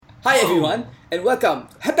Hi everyone, and welcome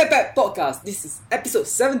to HAP Podcast. This is episode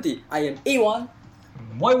 70. I am A1.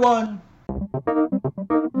 Y1.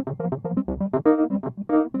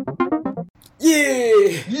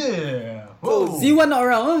 Yeah! Whoa. So Z1 not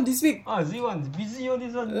around this week. Z1's busy on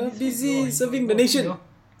this one. Busy serving the nation.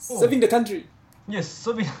 Serving the country. Yes,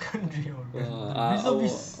 serving the country.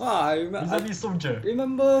 Reservist. Reservist soldier.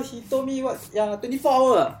 Remember he told me what? 24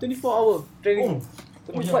 hour training.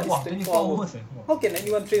 What is 24 hours? How can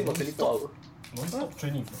anyone train for 24 hours? Non-stop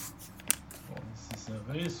training. This is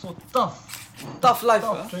very so tough. Tough life.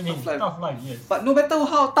 Tough life, yes. But no matter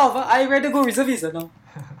how tough, I rather go reservist now.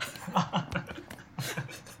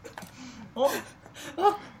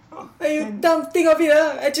 Hey, you think of it,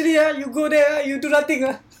 actually, you go there, you do nothing,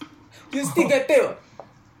 you still get paid.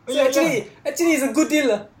 So actually, it's a good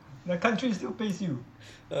deal. The country still pays you.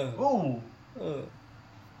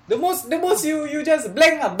 The most you just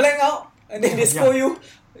blank out, and then they score you.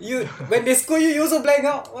 When they score you, you also blank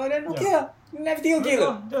out. Then okay everything okay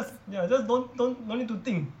Just don't need to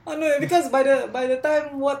think. No, because by the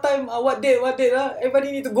time what date,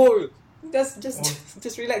 everybody need to go.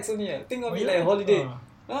 Just relax only. Think of it like a holiday.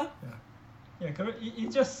 Yeah, correct.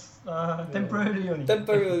 It's just temporarily only.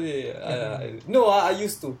 Temporarily. No, I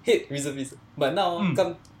used to hate reservists, but now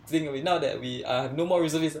come to think of it, now that we have no more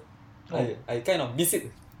reservists, I kind of miss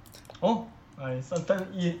it. Sometimes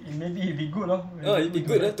it'd be good. It'd be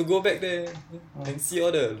good to go back there and see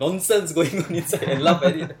all the nonsense going on inside and laugh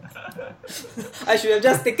at it. I should have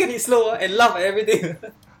just taken it slow and laugh at everything.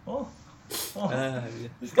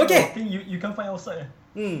 Okay. Thing you can find outside.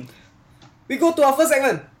 We go to our first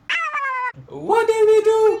segment. What did we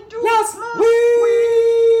do last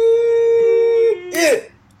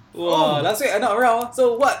week? Wow, last week I'm not around.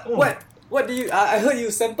 So what do you? I heard you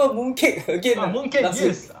sample mooncake again. Mooncake,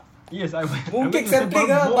 yes. Yes, I went. Mooncake sampling,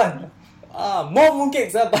 but more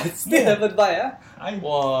mooncakes, but still haven't buy. I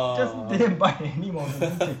just didn't buy any more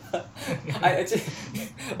mooncake. I actually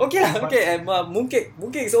okay, and mooncake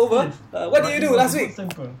is over. What did you do last week?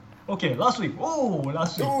 Simple. Okay, last week.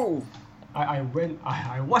 I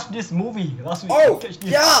watched this movie last week.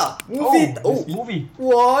 Movie.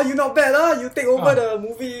 Wow, you not bad, You take over the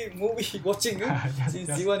movie watching.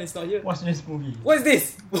 Since Z1 is not here. Watch this movie. What is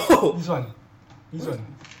this? This one.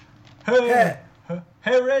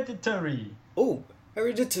 Hereditary.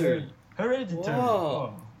 Hereditary.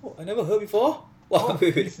 Wow. I never heard before. Wow,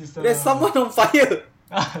 wait. There's someone on fire.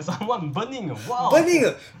 Someone burning. Wow.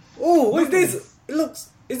 Burning. What is this? It looks.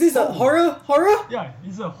 Is this a horror? Yeah,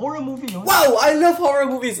 it's a horror movie. Wow, I love horror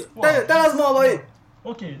movies. Wow. Tell us more about it.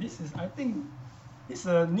 Okay, I think it's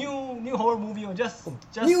a new horror movie. Just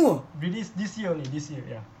new. Released this year only. This year,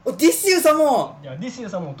 yeah. Oh, this year some more. Yeah, this year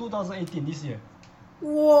some more. 2018. This year.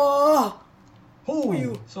 Wow.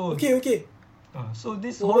 So okay. So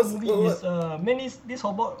this horror movie is this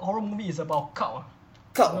horror movie is about cult.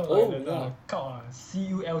 Cult. Cult.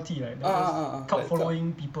 CULT, like cult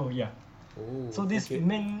following people. Yeah. So this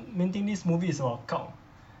main thing, this movie is about cult.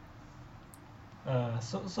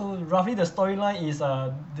 So roughly the storyline is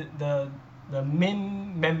the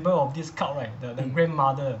main member of this cult, right? The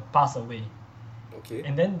grandmother passed away. Okay.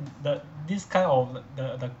 And then this kind of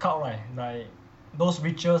the cult, right? Like those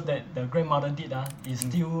rituals that the grandmother did is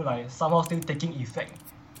still like somehow still taking effect.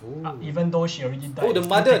 Even though she already died.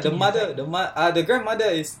 The grandmother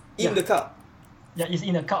is in the cult. Yeah, it's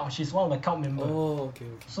in a cult. She's one of the cult members.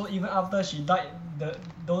 Okay. So even after she died,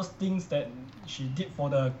 those things that she did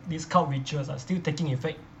for these cult rituals are still taking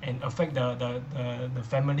effect and affect the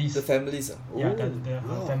families. The families. Her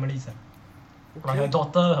families. Okay. Like her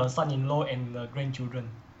daughter, her son-in-law, and the grandchildren.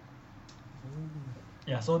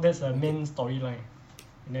 Yeah, so that's the main storyline,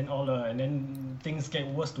 and then things get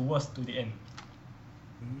worse to the end.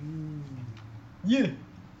 Yeah.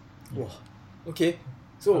 Wow. Okay.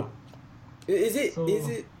 So. Is it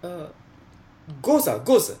ghost?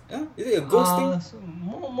 Is it a ghost thing? So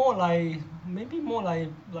more like maybe more like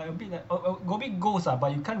a bit like go bit ghost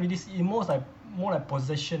but you can't really see it. More like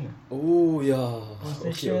possession.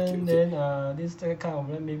 Possession. Okay. Then this kind of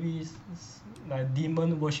maybe like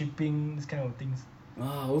demon worshipping, this kind of things.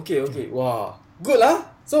 Okay. Wow. Good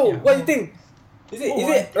So what do you think? Is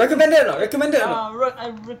it recommended or recommended?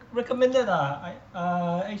 I recommended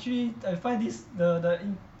actually I find this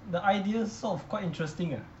the idea sort of quite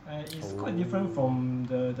interesting. It's quite different from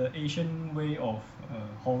the Asian way of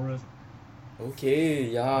horror.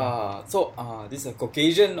 Okay, So this is a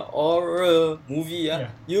Caucasian horror movie.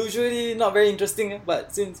 Usually not very interesting.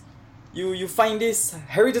 But since you find this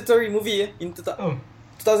Hereditary movie in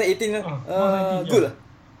 2018, good.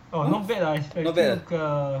 Not bad. I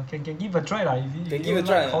think can give a try if you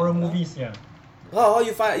like horror movies. How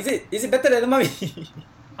you find? Is it better than the Mummy?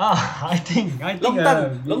 I think.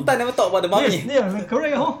 Long time never talk about the Mummy. Yes, yeah,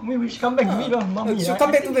 correct. We should come back to it, Mummy. Should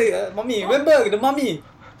come back to the Mummy. Remember the Mummy?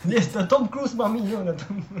 Yes, the Tom Cruise Mummy. The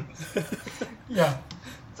Tom Cruise. Yeah.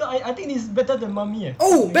 So I think it's better than Mummy.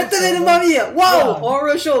 Oh, better than the Mummy! Wow,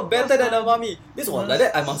 horror show better than the Mummy. This one like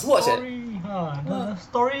that I must watch it. The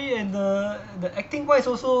story and the acting wise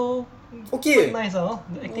also okay. Quite nice.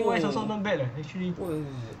 The acting wise also not bad actually.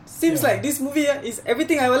 Seems like this movie is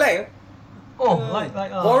everything I would like. Like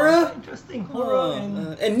horror, interesting horror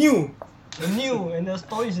and new. And the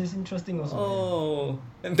stories is interesting also.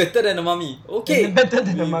 And better than the Mummy. Okay. And better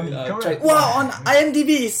than the Mummy. Correct. Wow, on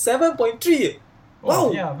IMDb is 7.3.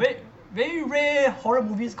 Wow. Yeah, very rare horror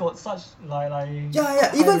movies got such like.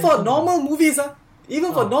 Yeah. Even for normal movies,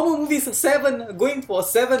 for normal movies, 7 going for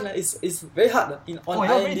 7 is very hard on IMDb.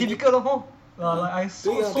 Very difficult, like I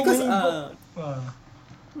saw so because,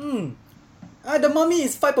 many. The Mummy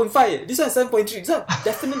is 5.5. This one is 7.3. So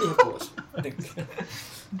definitely have to watch. I think.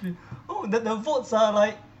 The votes are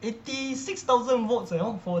like 86,000 votes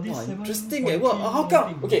for this. Interesting. Well, how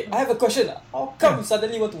come? Okay, I have a question. How come you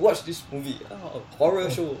suddenly want to watch this movie? A horror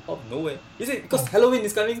show out of nowhere. Is it because Halloween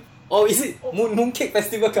is coming? Or is it Mooncake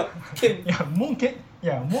Festival came?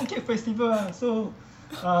 Yeah, Mooncake Festival. So,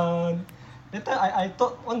 that time I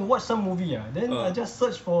thought I want to watch some movie. Then I just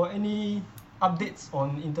search for any updates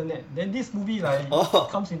on internet. Then this movie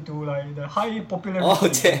comes into like the high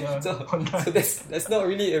popularity. So that's not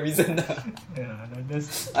really a reason. Yeah,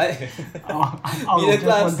 that's middle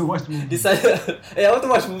class decided, hey, I want to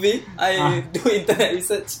watch movie. I do internet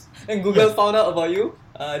research and Google found out about you.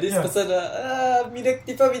 This person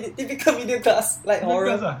typical middle class like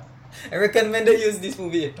horror. I recommended you this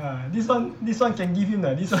movie. This one can give him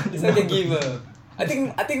This one can give. I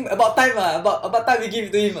think about time we give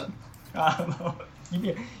it to him. Give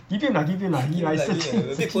him. He like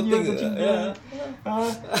searching there.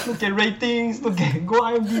 Look at ratings. Look at go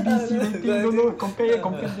IMDb see rating. Compare.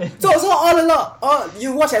 So all along,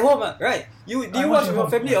 you watch at home, right? Do you watch with your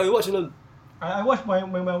family or you watch alone? I watch my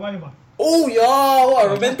wife. Oh yeah, what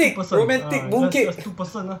romantic mooncake. Just 2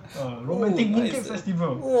 person. Romantic mooncake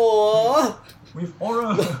festival. Wow. With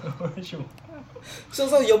horror show.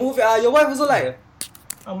 So your wife also like?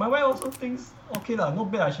 My wife also thinks okay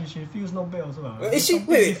not bad. She feels not bad also Is she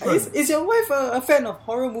is your wife a fan of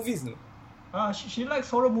horror movies? No? She likes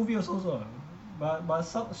horror movies also. But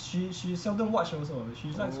she seldom watch also. She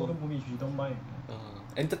likes horror movies. She don't mind.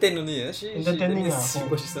 Entertain only. Entertaining she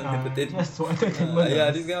watches entertain. Just for entertainment.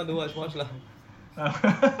 This guy want to watch lah.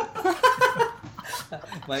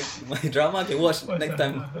 my drama can watch next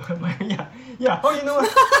time. How you know?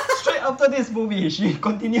 Straight after this movie, she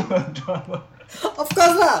continue her drama. Of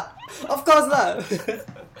course lah.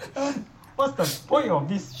 What's the point of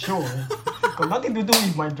this show? Got nothing to do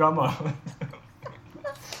with my drama.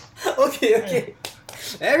 Okay.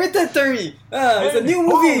 Hereditary. It's a new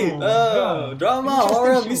movie. Drama,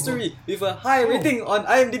 horror, mystery with a high rating on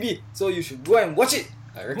IMDb. So you should go and watch it.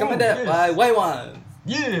 I recommend that by Y1.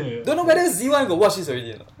 Yeah. Don't know whether Z1 got watch this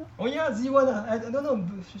already. Oh yeah, Z1. I don't know.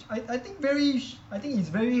 I think it's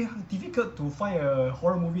very difficult to find a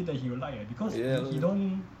horror movie that he will like because he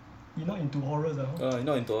not into horrors.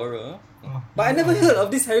 Not into horror. But I never heard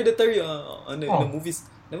of this Hereditary on the movies.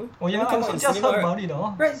 Never come out in just cinema, heard about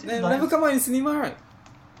right? it. Right, never come out in cinema, right?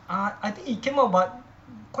 I think it came out, but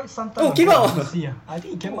quite some time. Came out. I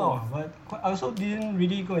think it came out, but I also didn't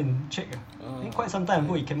really go and check. I think quite some time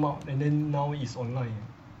ago it came out, and then now it's online.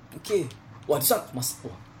 Okay. Wow, this one must.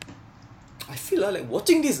 I feel like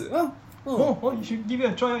watching this. You should give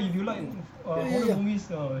it a try if you like horror movies.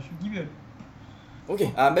 Should give it.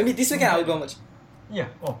 Okay. Maybe this weekend I'll go watch. Yeah.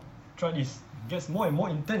 Try this. It gets more and more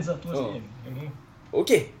intense towards the end.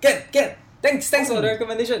 Okay. Get. Thanks for the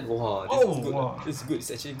recommendation. Wow, this is good. Wow. This is good. It's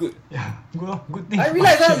actually good. Yeah, good thing. I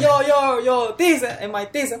realize your taste and my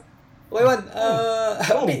taste. A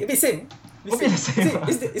bit same.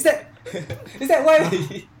 Is that why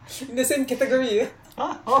in the same category?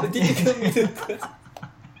 The typical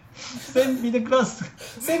middle class.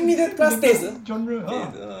 Same middle class taste. Genre.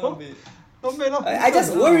 Not bad. I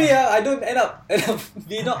just worry. I don't end up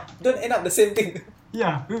the same thing.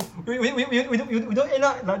 Yeah, we don't end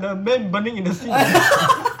up like the man burning in the sea.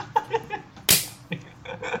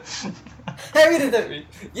 Hereditary.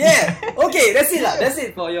 Yeah. Okay, that's it lah. That's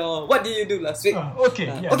it for your. What did you do last week? Okay.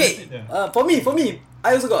 For me,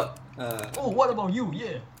 I also got. What about you?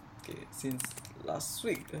 Yeah. Okay, since last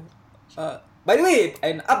week. By the way,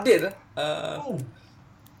 an update.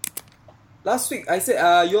 last week I said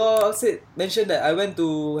you all mentioned that I went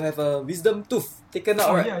to have a wisdom tooth taken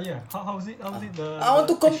out, right? Yeah. How's it? I want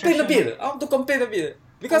to complain a bit.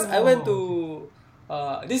 Because I went to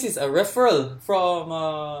this is a referral from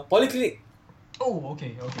polyclinic. Oh,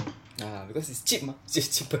 okay. Because it's cheap, it's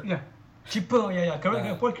cheaper. Yeah. Cheaper,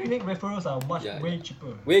 correct. Polyclinic referrals are way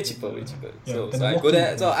cheaper. Way cheaper. So I go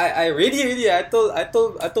there. So I ready. I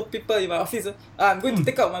told people in my office, I'm going to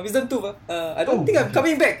take out my wisdom tooth. I don't think I'm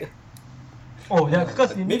coming back. Oh yeah,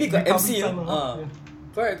 because maybe got MC.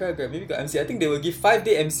 Correct. Maybe got MC. I think they will give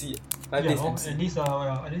 5-day MC. 5 days MC. At least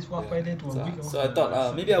 5 days to a week. So I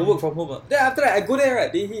thought maybe I work from home. Then after that I go there,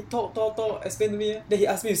 right? Then he talk, explain to me. Then he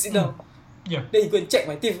asked me to sit down. Yeah. Then he go and check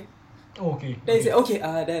my teeth. Oh, okay. Then he said, okay,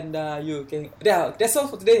 then you can. That's all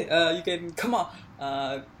for today. You can come out,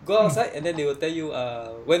 go outside, and then they will tell you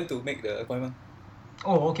when to make the appointment.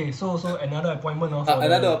 Oh, okay. So another appointment.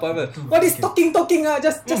 Another appointment. What is talking?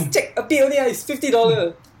 Just check a bit only. It's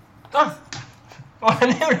 $50. Oh,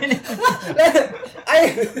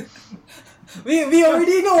 really? We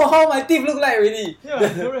already know how my teeth look like already. Yeah,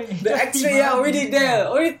 correct. The X-ray already there,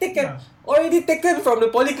 already taken from the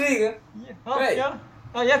polyclinic. Right? Yeah,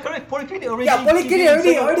 correct. Polyclinic already. Yeah,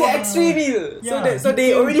 polyclinic already X-ray me. So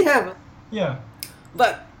they already have. Yeah.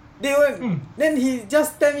 But they were. Then he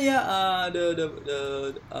just tell me that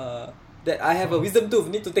I have a wisdom tooth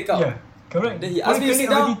need to take out. Yeah, correct. Then he asked me to sit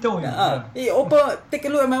down. He take a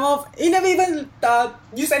look at my mouth. He never even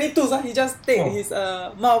use any tools. He just take his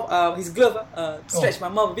mouth, his glove, stretch my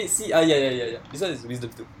mouth a bit. See, yeah. This one is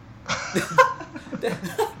wisdom tooth.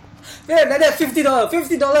 Yeah, like that $50.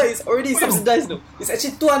 $50 is already subsidized though. It's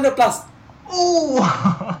actually 200 plus. Oh!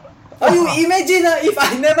 You imagine if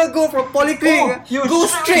I never go from polyclinic, go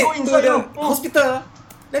straight to the hospital.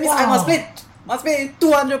 That means I must pay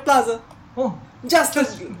 200 plus. Just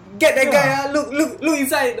to get that guy. Look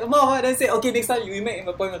inside the mouth, then say, okay, next time you make an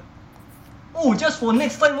appointment. Oh, just for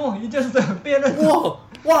next time, you just pay that. Wow,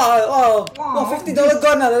 $50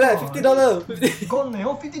 gone like that. $50. Gone,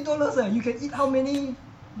 $50. You can eat how many?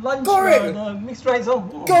 Lunch, correct. The mixed rice.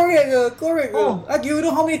 Correct. You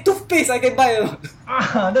know how many toothpaste I can buy?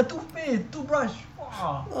 The toothpaste, toothbrush.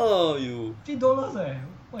 Wow. Oh, you. $50.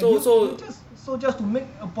 So just to make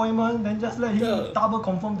appointment, then just let him double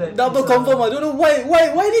confirm that. Double confirm. I don't know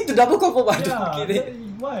why need to double confirm. I don't get it.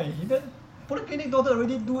 Why? That polyclinic doctor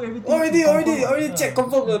already do everything. Already check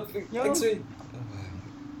confirm the X-ray.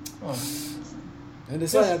 And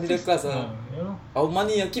that's why middle class. Our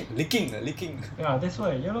money keep leaking. Yeah, that's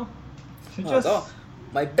why.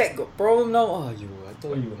 My back got problem now. I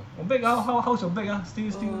told you. Back, how's your back?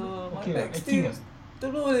 Still okay.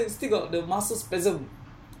 Don't know. Still got the muscle spasm.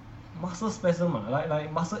 Muscle spasm,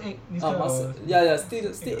 like muscle ache.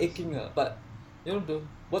 Still aching. But you know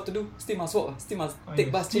what to do? Still must work. Still must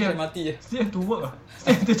take bus, change MRT. Still have to work.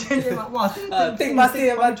 Still have to change MRT. Take bus,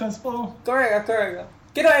 take MRT. Transport. Correct.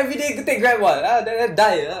 Cannot every day take Grab one. Then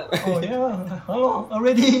die. Oh yeah. Hello,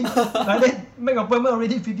 already. Like that, make appointment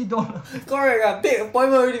already $50. Correct. Take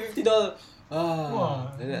appointment already $50.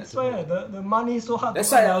 That's why the money is so hard.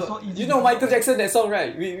 That's why. So easy. You know Michael Jackson that song,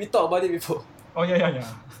 right? We talked about it before. Oh yeah.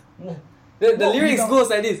 The lyrics goes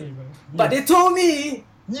like this. But they told me,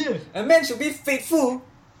 a man should be faithful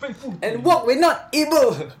and walk when not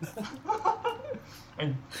able,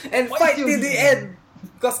 and fight till the end.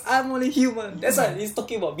 Because I'm only human. That's why he's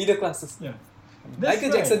talking about middle classes. Yeah.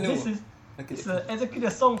 Michael Jackson knew. This is exactly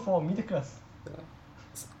the song for middle class.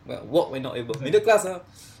 Well, walk when not able. Middle class,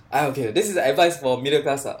 okay, this is advice for middle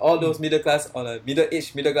class. All those middle class or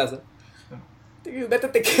middle-aged middle class. You better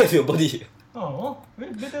take care of your body.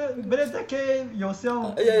 Better take care of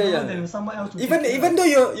yourself than someone else. Even though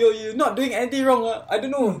you're not doing anything wrong, I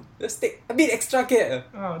don't know. Just take a bit extra care.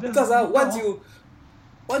 Because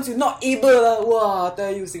once you're not able, I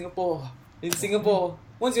tell you, in Singapore,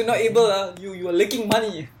 once you're not able, you are leaking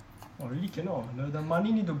money. Oh, really cannot. The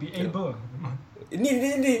money need to be able.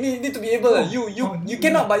 Need to be able. You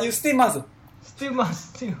cannot, but you still must. Still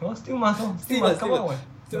must. Come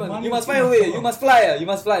on. You must find a way. You must fly. You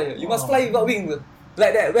must fly without wings.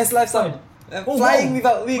 Like that Westlife song. Flying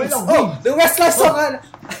without wings. The Westlife song.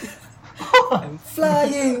 I'm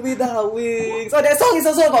flying without wings. That song is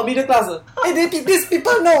also about middle class. These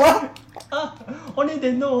people know. Only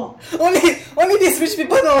they know. Only these rich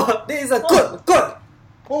people know. There is a code.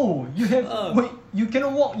 Oh, you have you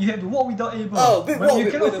cannot walk. You have to walk without able.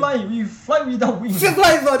 You cannot fly. You fly without wings.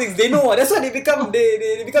 Fly without wings. They know. That's why they become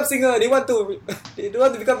singer. They don't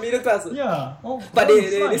want to become middle class. Yeah. But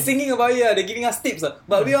they singing about it. They giving us tips.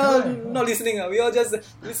 But we all not listening. We all just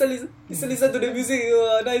listen to the music.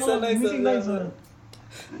 Nice.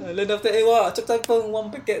 Then after wow, chop chop peng,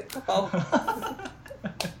 1 packet, tapao.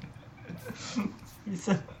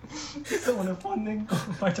 Listen on the phone then go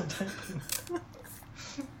buy chop chop.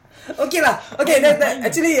 Okay lah. Okay, that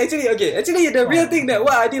actually the real thing that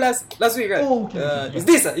what I did last week, right? Oh, okay. Is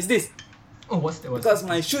this. Oh, what's that? Because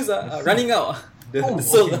my shoes are running out. The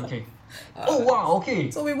sole. Okay. Oh wow,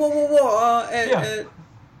 okay. So we walk at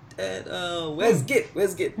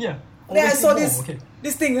Westgate. Yeah. Then I saw this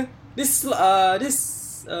thing, this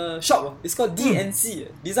shop. It's called DNC,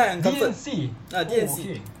 Design and Comfort. DNC. DNC.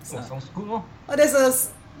 Okay. Sounds good, no?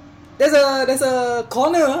 There's a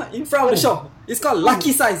corner in front of the shop. It's called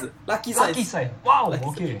Lucky Size. Lucky size. Wow.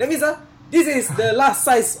 Okay. That means this is the last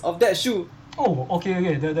size of that shoe. Oh,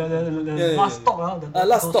 okay. The last stock.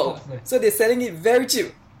 Last stock. So they're selling it very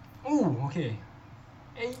cheap. Oh, okay.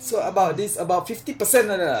 So about 50%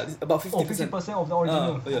 of that. About 50%. 50% of the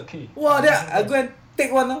original. Okay. Wow, then I go and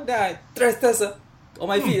take one. Then I test on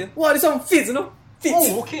my feet. Wow, this one fits, you know. Fits.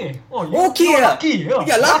 Oh, okay. Oh, okay. Lucky.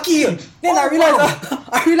 Yeah, lucky. Then I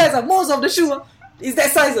realized most of the shoe is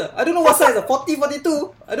that size. I don't know what size. 40,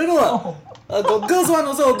 42. I don't know. Got girls one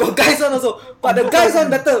also, got guys one also. But the guys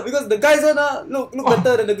one better because the guys one look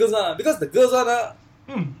better than the girls one. Because the girls one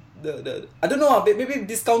I don't know. Maybe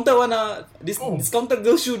discounted one discounted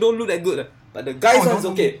girl shoe don't look that good. But the guys one is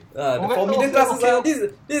okay. For middle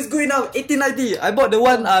classes, this is good enough. 1890. I bought the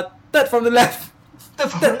one third from the left.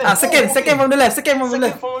 Second from the left. Okay,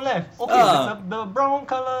 the brown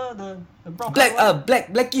color, the brown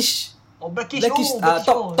blackish. Oh, blackish.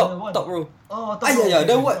 Top row. Oh, top row. Yeah.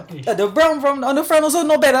 The brown from on the front also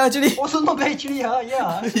not bad actually. Also not bad actually.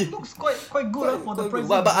 Yeah. It looks quite good for the price.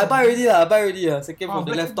 But I buy already. Second from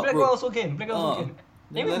the left top row. Black one also can.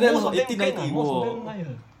 Maybe most of them can.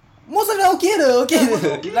 Most of them okay.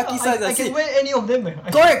 Lucky size. I can wear any of them.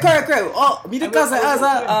 Correct. Oh, middle class like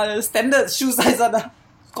us standard shoe size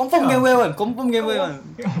confirm can wear one.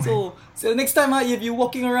 So next time if you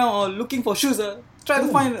walking around or looking for shoes try to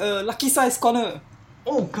find a lucky size corner.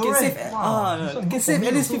 Oh, correct. Can save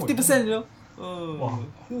at least 50%, you know. Wow.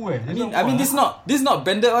 I mean this not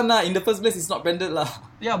branded one in the first place. It's not branded lah.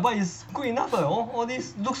 Yeah, but it's good enough. All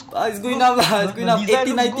this looks. It's good enough lah. It's good enough.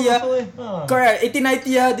 1890 correct.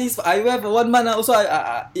 1890 this I wear for 1 month also.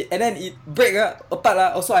 And then it break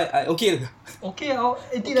apart Also I okay. Okay,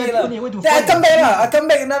 1890 went to. Then I come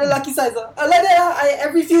back another lucky size. Like that I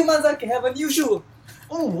every few months I can have a new shoe.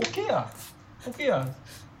 Oh, okay. Okay.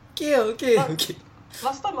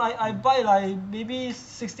 Last time I buy like maybe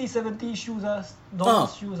 60-70 shoes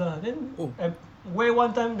shoes then I wear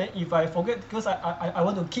one time. Then if I forget because I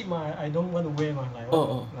want to keep I don't want to wear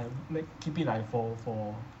keep it like for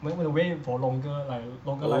want to wear it for longer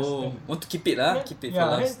lifespan. Want to keep it for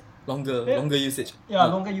life. Longer usage. Yeah,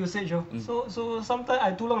 longer usage. So sometimes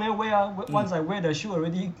I too long never wear. Once I wear the shoe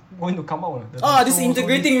already going to come out. This is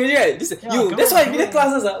integrating already, right? That's why middle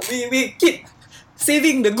classes we keep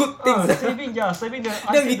saving the good things. Saving the.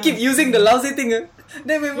 Then we keep using the lousy thing.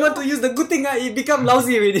 Then we want to use the good thing. It become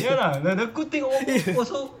lousy already. Yeah, the good thing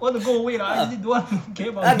also want to go away. I really don't want to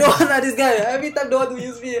care about. I don't want this guy. Every time don't want to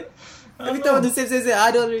use me. Every time I want to save.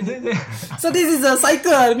 I don't really. So this is a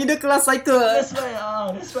cycle, middle class cycle. That's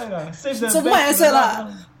right. Save the. So might as well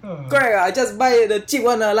lah. Correct. I just buy the cheap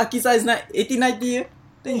one, lucky size 1890.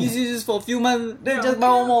 Then use this for a few months. Then just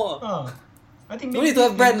buy one more. I think no need to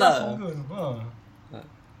have brand lah.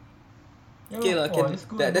 Okay lah,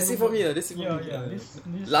 that's it for me.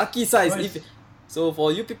 Lucky size. So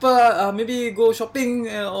for you people, maybe go shopping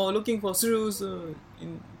or looking for shoes,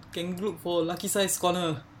 can look for lucky size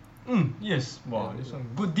corner. Yes. Wow, this one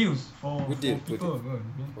good deals for people.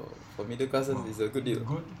 For middle classes, it's a good deal.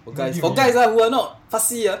 For guys who are not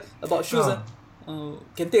fussy about shoes,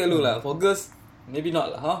 can take a look lah. For girls, maybe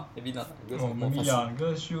not lah, Maybe not. Girls are more fussy.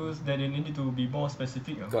 Girls shoes that they need to be more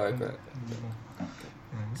specific. Correct.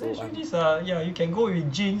 So actually this you can go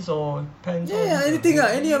with jeans or pants. Yeah, anything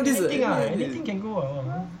any of this. Anything can go.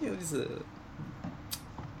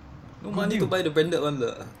 No money to buy the branded one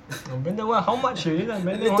lah. Branded one, how much? Need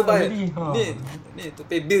to buy. Need to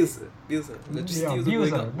pay bills. Electricity also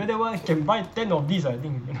going up. Branded one can buy 10 of these, I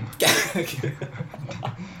think.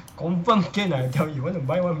 Confirm can, I tell you. Want to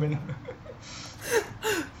buy one branded.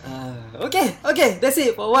 Okay, that's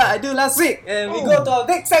it for what I do last week, and we go to our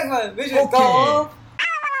next segment, which is called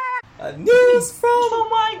news from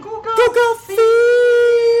my Google Feed.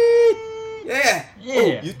 Yeah.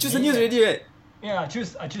 You choose the news already, right? Yeah, I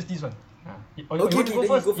choose this one. Okay, you go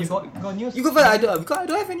first. You got news? You go first. I don't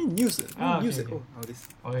have any news. This.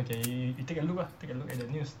 Okay, you take a look. Take a look at the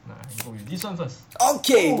news. You go with this one first.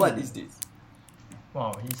 Okay, what is this?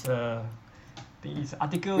 Wow, it's This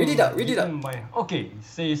article. Read it out. Okay, it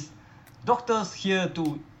says doctors here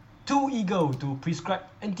too eager to prescribe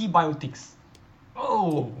antibiotics.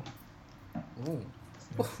 Oh.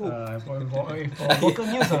 For local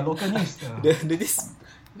news.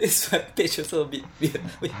 This page also a bit weird.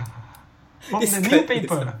 From the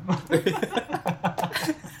newspaper.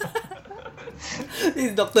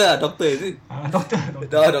 This doctor, is it? Doctor.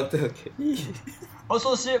 Doctor, okay.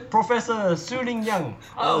 Associate Professor Su Ling Yang.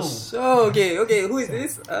 Okay, who is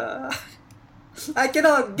this? I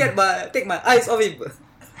cannot take my eyes off him.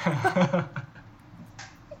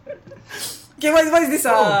 Okay, what is this?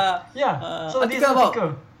 So this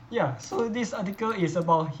article. So this article is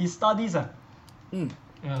about his studies.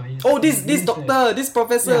 This doctor, this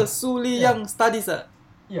professor Su Ling Yang studies.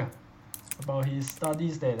 About his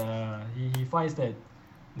studies that he finds that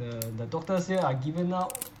the doctors here are given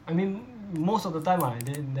out. I mean, most of the time,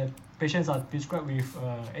 the patients are prescribed with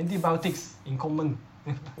antibiotics in common.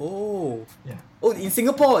 In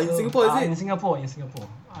Singapore, is it? In Singapore.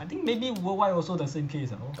 I think maybe worldwide also the same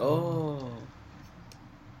case.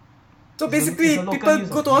 So basically, people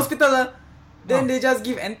go to hospital, then they just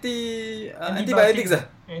give antibiotics.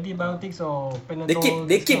 Antibiotics or Panadol.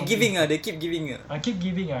 They keep giving. I keep giving. I think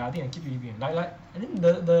I keep giving. Like I think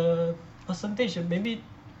the percentage maybe,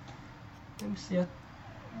 let me see.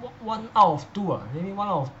 1 out of 2. Maybe 1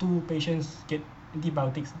 out of 2 patients get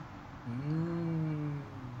antibiotics.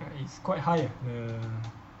 It's quite high.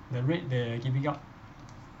 The rate they're giving out.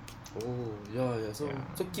 So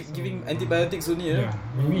keep giving antibiotics only.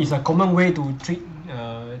 Maybe it's a common way to treat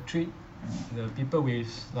the people with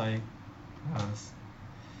like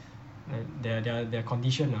their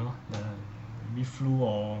condition, maybe flu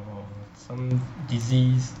or some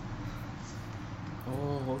disease.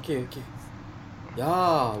 Okay.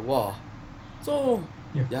 Wow. So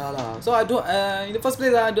So I don't. In the first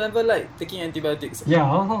place, I don't ever like taking antibiotics. I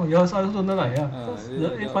also don't like.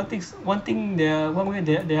 The antibiotics. One thing one way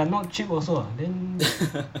they are not cheap also. Then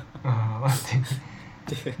one thing.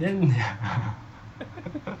 Then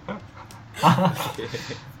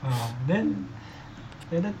then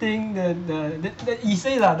the other thing he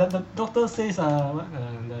says the doctor says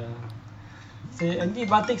say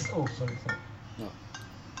antibiotics. Oh sorry.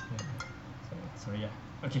 Sorry.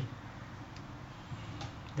 Okay.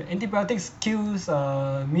 The antibiotics kills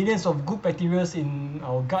millions of good bacteria in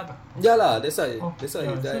our gut. That's why.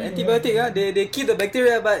 The antibiotic they kill the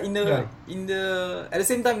bacteria, but in the at the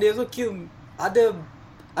same time they also kill other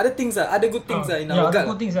things, other good things in our gut.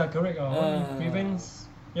 Other good things correct. Prevents.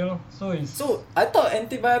 So I thought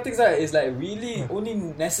antibiotics is like really only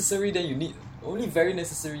necessary then you need, only very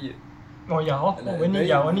necessary. Only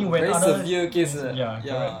when very other severe cases.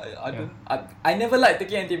 I never like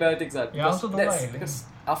taking antibiotics. I also don't like. Because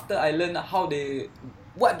after I learned how they,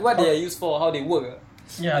 what they are used for, how they work.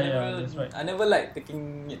 That's right. I never like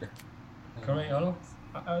taking it. Correct.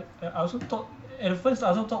 I also thought at first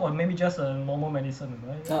maybe just a normal medicine.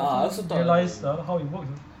 Right? I also thought realized how it works.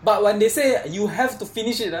 But when they say you have to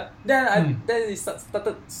finish it, then it started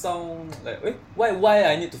to sound like why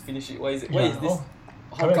I need to finish it? Why is this?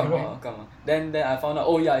 How come? Then I found out.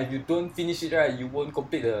 If you don't finish it you won't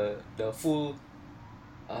complete the full.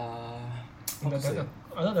 The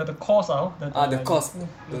course. The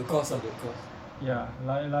course.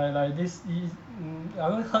 Like this.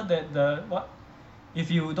 I heard that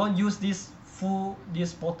if you don't use this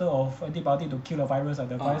bottle of antibiotic to kill the virus,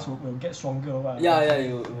 the virus will get stronger.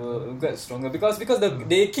 You will get stronger because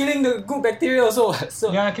they killing the good bacteria also.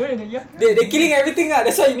 So they killing everything.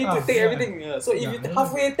 That's why you need to take everything. So if you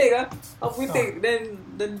halfway take, then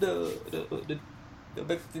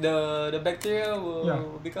the bacteria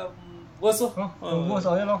will become worse. Worse.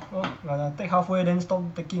 Take halfway, then stop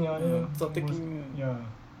taking. Stop taking.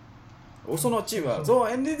 Also not cheap. So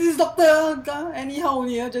and this doctor anyhow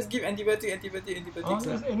only just give antibiotics.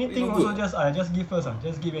 Anything also just give first.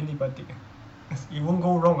 Just give antibiotic. It won't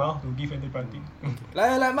go wrong to give antibiotic.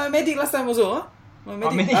 Like my medic last time also. My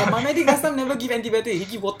medic last time never give antibiotic. He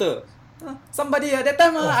give water. Somebody at that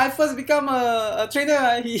time I first become a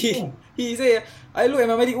trainer. He say I look at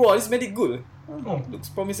my medic. Wow, this medic good. Looks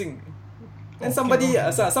promising. Then somebody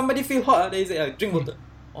feel hot. They say drink water.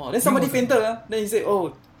 Then somebody fainted. Then he say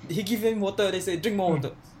he give him water. They say drink more water.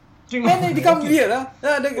 Then it become weird.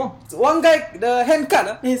 One guy the hand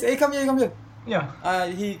cut. He say, hey, come here.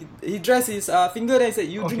 He dressed his finger. Then he said,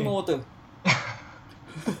 you drink more water.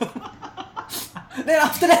 Then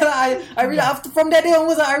after that, I realized from that day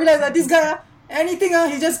onwards, I realized that this guy anything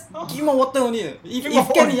he just give more water only. If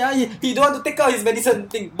can he don't want to take out his medicine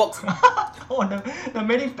box. The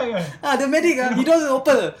medic pack. The medic he doesn't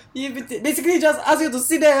open. He basically just ask you to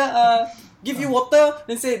sit there. give you water,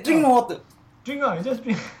 then say drink more water. Drink just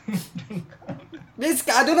drink. This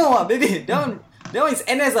I don't know maybe that one is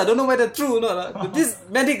NS I don't know whether true or not. This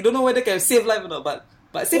medic don't know whether can save life or not.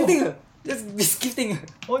 But same thing. Just this gifting.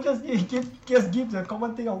 Just give the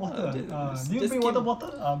common thing of water. Do you bring water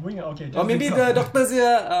bottle? Bring it. Okay. Or maybe the doctors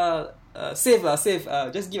here save.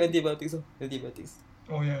 Just give antibiotics.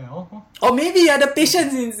 Oh yeah. Or maybe the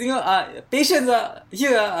patients in Singapore, patients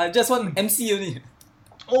here just want MC only.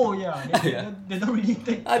 Oh yeah, they don't really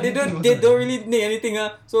take. They don't really need anything.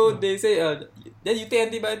 So they say then you take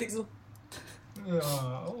antibiotics.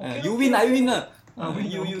 You win, I win.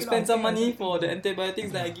 You spend some money for the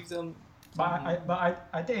antibiotics, then I give some. But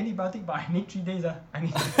I take antibiotic, but I need 3 days. I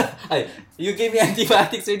need. You gave me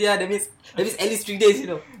antibiotics already. That means at least 3 days.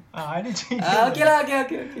 I need 3 days. Okay.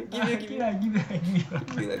 Give you.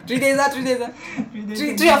 3 days. 3 days.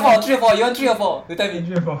 3 or 4. You want 3 or 4? You tell me.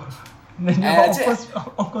 3 or 4.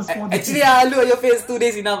 Of course, 4 days. Actually, look at your face. 2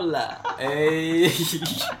 days enough lah. Hey.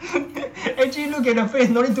 Actually, look at the face.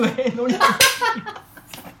 No need to.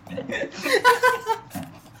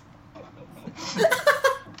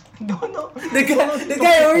 No. The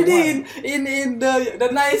guy already in the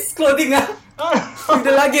nice clothing with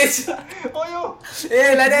the luggage.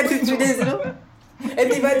 Yeah, like that in 3 days,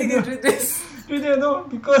 Antibiotic in 3 days. 3 days, no,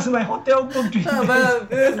 because my hotel booked 3 days.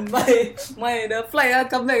 But the flight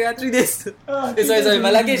come back 3 days. Sorry,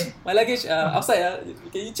 my luggage outside.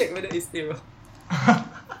 Can you check whether it's still?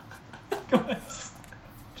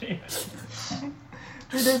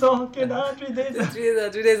 3 days, okay, 3 days.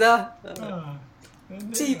 3 days.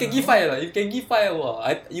 See, you can give 5 lah. You can give 5.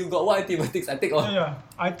 You got what antibiotics? I take all. Yeah.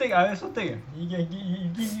 I also take. You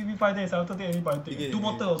give me 5 days. I also take antibiotics. Okay, 2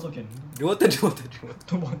 water also can. Drink water.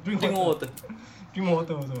 Drink more water. Drink more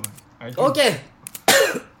water also. Okay.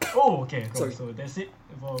 Okay. Cool. So that's it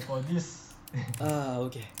for this.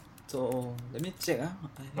 Okay. So let me check.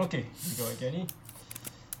 Okay. You got any?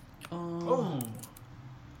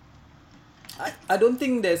 I don't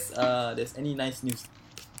think there's any nice news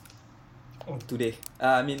today.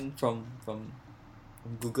 I mean from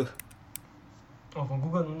Google. From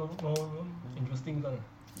Google, no interesting one.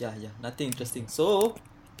 Yeah, nothing interesting. So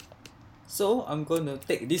I'm gonna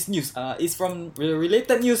take this news. It's from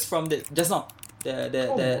related news from just now.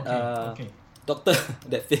 Okay. Doctor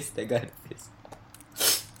that guy.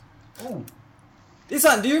 This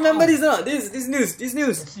one. Do you remember this or not? This news.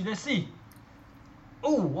 Let's see.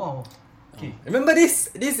 Oh wow. Okay. Remember this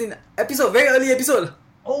in very early episode.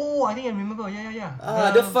 Oh, I think I remember.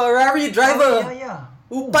 Yeah. The Ferrari driver. Yeah.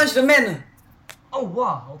 Who punched the man. Oh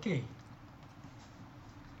wow. Okay.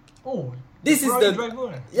 Oh, this is the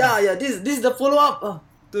driver. Yeah. This is the follow up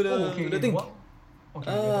to the thing.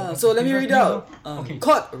 So let me read out.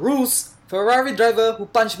 Court rules Ferrari driver who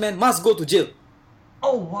punched man must go to jail.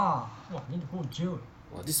 Oh wow. Need to go to jail.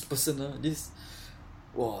 Wow, this person this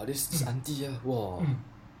auntie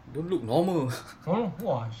don't look normal.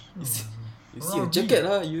 Wow. You see a jacket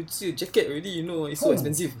you see a jacket already, you know it's so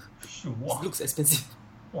expensive. Wow. It looks expensive.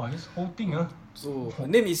 Wow, this whole thing So her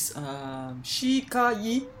name is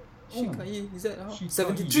Shikayi. Shikayi, is that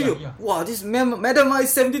 73? Yeah. Wow, this madam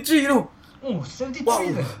is 73, Oh,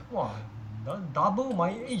 73. Wow. Double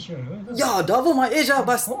my age. Yeah, double my age,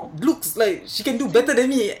 but looks like she can do better than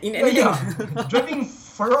me in anything. Yeah. Driving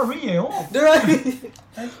Ferrari,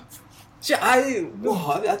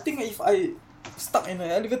 I think if I stuck in an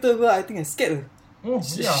elevator, I think I'm scared.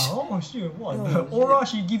 Shit. What? The aura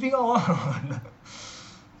she giving out.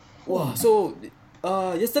 Wow, so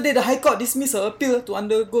yesterday the High Court dismissed her appeal to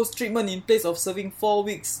undergo treatment in place of serving 4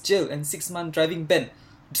 weeks jail and 6-month driving ban.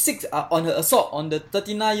 6 on her assault on the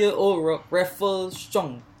 39-year-old Raffles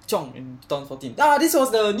Chong in 2014. This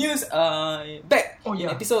was the news back in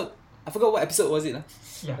episode. I forgot what episode was it.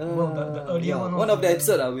 Yeah, the earlier one. One of the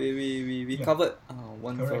episodes we covered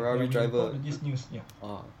one correct, Ferrari driver. This news,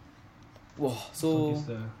 Wow,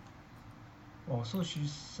 so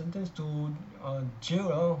she's sentenced to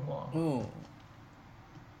jail. Wow.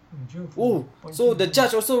 So the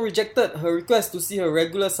judge also rejected her request to see her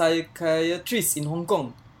regular psychiatrist in Hong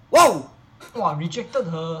Kong. Wow! Rejected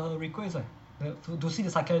her request to see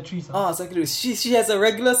the psychiatrist. Psychiatrist. She has a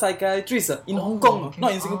regular psychiatrist in Hong Kong,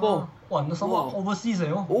 not in Singapore. Overseas.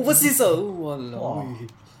 Overseas.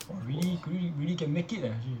 Really can make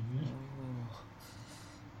it.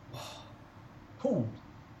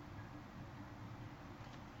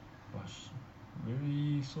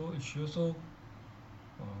 She also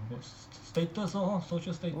status,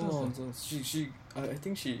 social status. I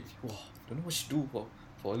think she don't know what she do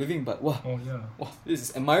for a living, but wow, this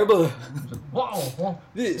is admirable. Wow.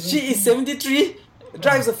 She is 73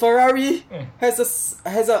 drives a Ferrari, has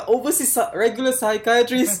a overseas regular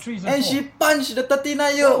psychiatrist, and she punched the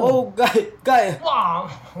 39-year-old guy. Wow.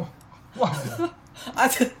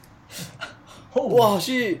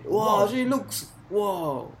 She looks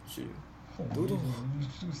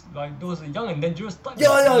like those young and dangerous type.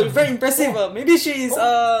 Yeah, very impressive. Maybe she is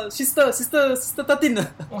sister 13.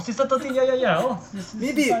 Oh, sister 13. Yeah. Oh,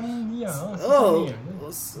 maybe.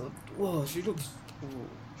 She looks.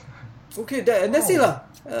 Okay, that's it lah.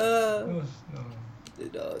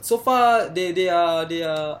 So far they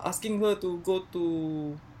are asking her to go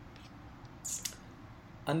to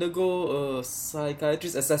undergo a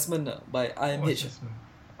psychiatrist assessment by IMH.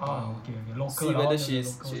 Okay. Local. See whether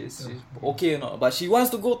she's okay or not. But she wants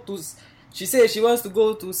to go to. She says she wants to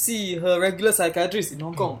go to see her regular psychiatrist in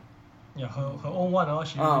Hong Kong. Yeah, her own one.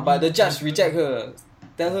 But the judge reject her.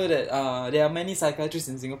 Tell her that there are many psychiatrists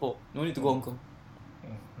in Singapore. No need to go Hong Kong.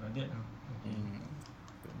 Like that.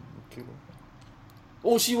 Okay.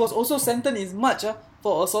 Oh, she was also sentenced in March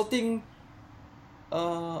for assaulting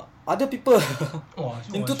other people.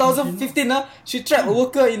 In 2015, she trapped a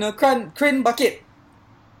worker in a crane bucket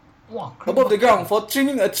above the ground for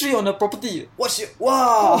trimming a tree on her property.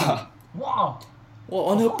 Wow!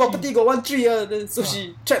 On her property got one tree, so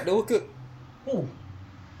she trapped the worker.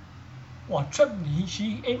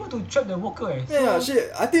 She able to trap the worker. Yeah,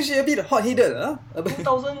 I think she a bit hot-headed.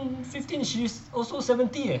 2015, she's also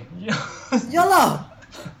 70. Yeah lah.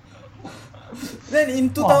 Then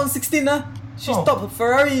in 2016, she stopped her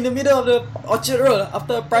Ferrari in the middle of the Orchard Road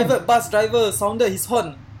after a private bus driver sounded his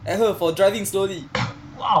horn at her for driving slowly.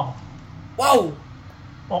 Wow!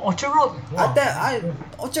 Orchard Road.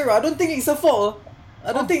 Orchard Road. I don't think it's her fault.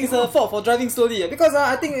 I don't think it's her fault for driving slowly. Because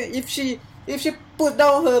I think if she put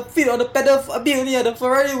down her feet on the pedal a bit only, the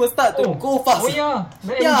Ferrari will start to go fast.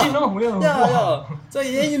 The engine. Yeah. So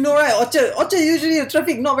you know right, Orchard usually the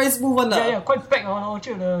traffic not very smooth one. Yeah, quite packed on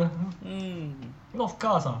Orchard. A lot of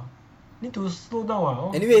cars. Need to slow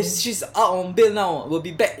down. Anyway, she's out on bail now. Will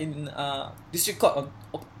be back in district court on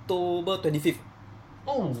October 25th.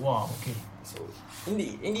 Oh wow, okay. So in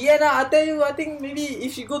the end, I tell you, I think maybe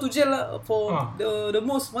if she go to jail for the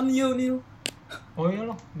most 1 year only. Oh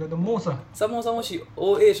yeah, the most. Some more she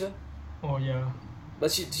old age. Oh yeah.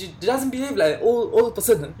 But she doesn't behave like old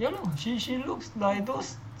person. Yeah, she looks like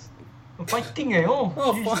those fighting.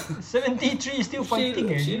 She's 73 still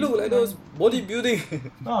fighting. She look like those bodybuilding.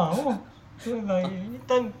 So like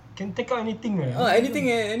anytime can take out anything.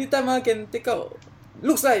 Anytime can take out.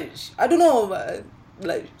 Looks like I don't know, but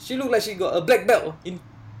like she look like she got a black belt in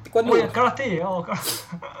taekwondo. Oh yeah, karate.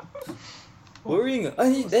 Worrying.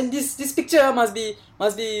 Then this picture must be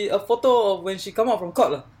a photo of when she come out from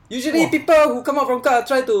court. Usually people who come out from court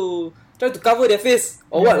try to cover their face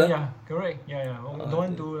or what. Yeah, correct. Yeah. Don't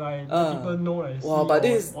want to let people know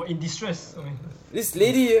or in distress. This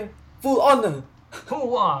lady full on.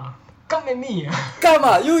 Come at me. Come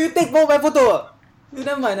you take more my photo.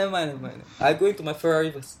 Never mind. I go into my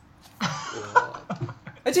Ferrari first.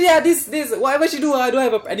 Actually, this whatever she do, I don't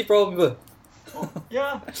have any problem with her.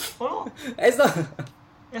 It's not.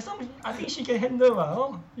 I think she can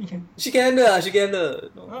handle. She can handle.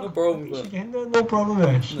 No problem with her. She can handle, no problem.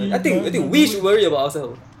 I think we should worry about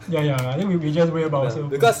ourselves. Yeah. I think we just worry about ourselves.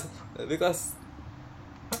 Because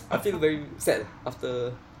I feel very sad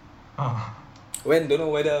after. Don't know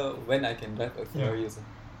when I can drive a Ferrari also.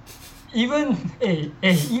 Even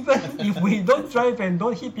if we don't drive and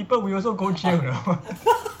don't hit people, we also go jail.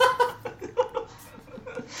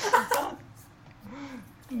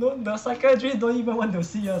 No, the psychiatrists don't even want to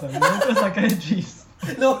see us. The psychiatrists.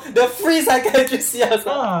 No, the free psychiatrists see us.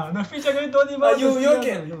 The free psychiatrists don't even want to see us.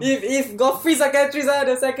 If got free psychiatrists,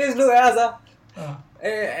 the psychiatrists look at us.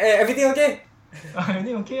 Everything okay?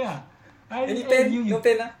 Everything okay? Any pain? No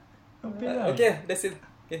pain? No pain. Okay, that's it.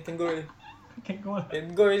 Okay, can go already. Can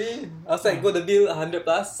go already. Outside, go the bill 100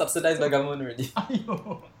 plus, subsidized by government already.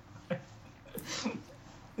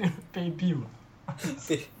 Pay bill.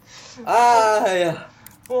 Yeah.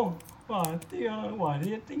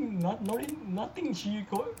 I think nothing. She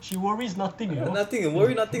worries nothing.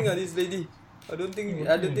 Worry nothing. This lady. I don't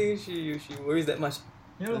think she worries that much.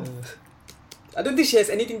 Yeah. I don't think she has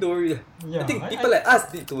anything to worry. I think people like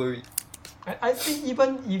us need to worry. I think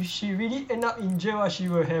even if she really end up in jail, she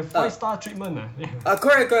will have 5-star treatment.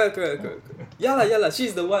 Correct. Yeah.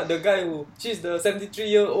 She's the the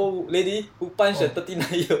 73-year-old lady who punched a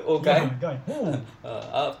 39-year-old guy.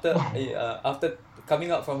 After coming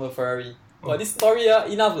out from her Ferrari. This story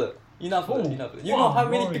enough. You know how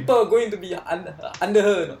many people are going to be under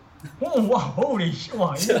her? Holy shit!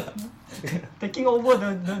 Taking over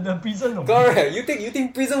the prison. Correct. You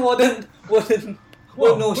think prison warden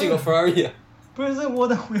Oh no, she got Ferrari. 不是我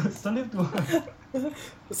的 will salute to her.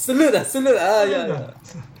 Salute 啊呀！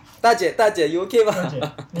大姐，you okay 吗？大姐，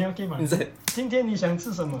你 OK 吗？今天你想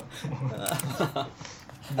吃什么？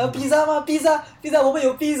披萨吗？披萨，我们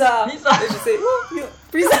有披萨。Then she say,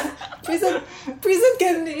 prison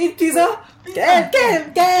can eat pizza? Can.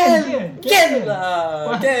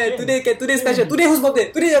 Today special. Today whose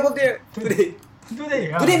birthday? Today your birthday.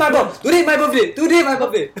 Today my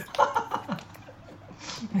birthday.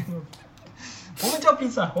 我们叫披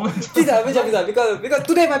萨，我们叫披萨 because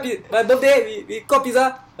today my birthday we got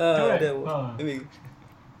pizza.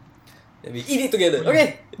 Then we eat it together.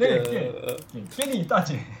 Okay. 给你大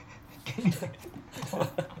姐，给你。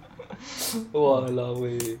Walao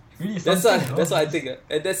weh. That's what I think.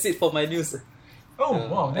 And that's it for my news. Oh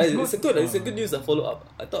wow, that's good. It's a good news. Follow up.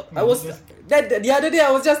 I thought I was the other day.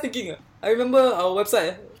 I was just thinking. I remember our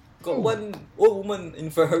website got one old woman in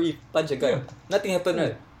Ferrari punch a guy. Nothing happened,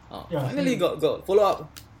 right? Finally got follow up.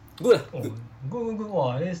 Good. Good.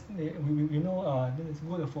 Wow, we know. This is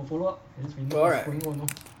good for follow up. We know what's going on.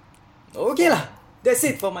 Okay lah. That's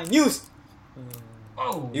it for my news.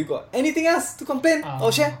 You got anything else to complain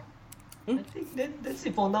or share? I think that's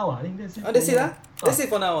it for now. I think that's it. That's it. That's it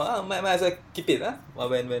for now. Might as well keep it.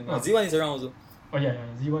 When Z1 is around also. Oh yeah.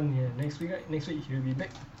 Z1 next week. Right? Next week he'll be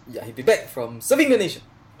back. Yeah, he'll be back from serving the nation.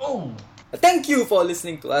 Oh. Thank you for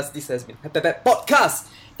listening to us. This has been HAP Podcast.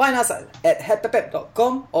 Find us at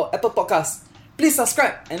happapap.com or Apple Podcasts. Please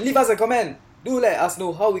subscribe and leave us a comment. Do let us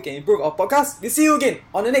know how we can improve our podcast. We'll see you again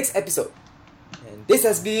on the next episode. And this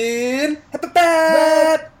has been HAP.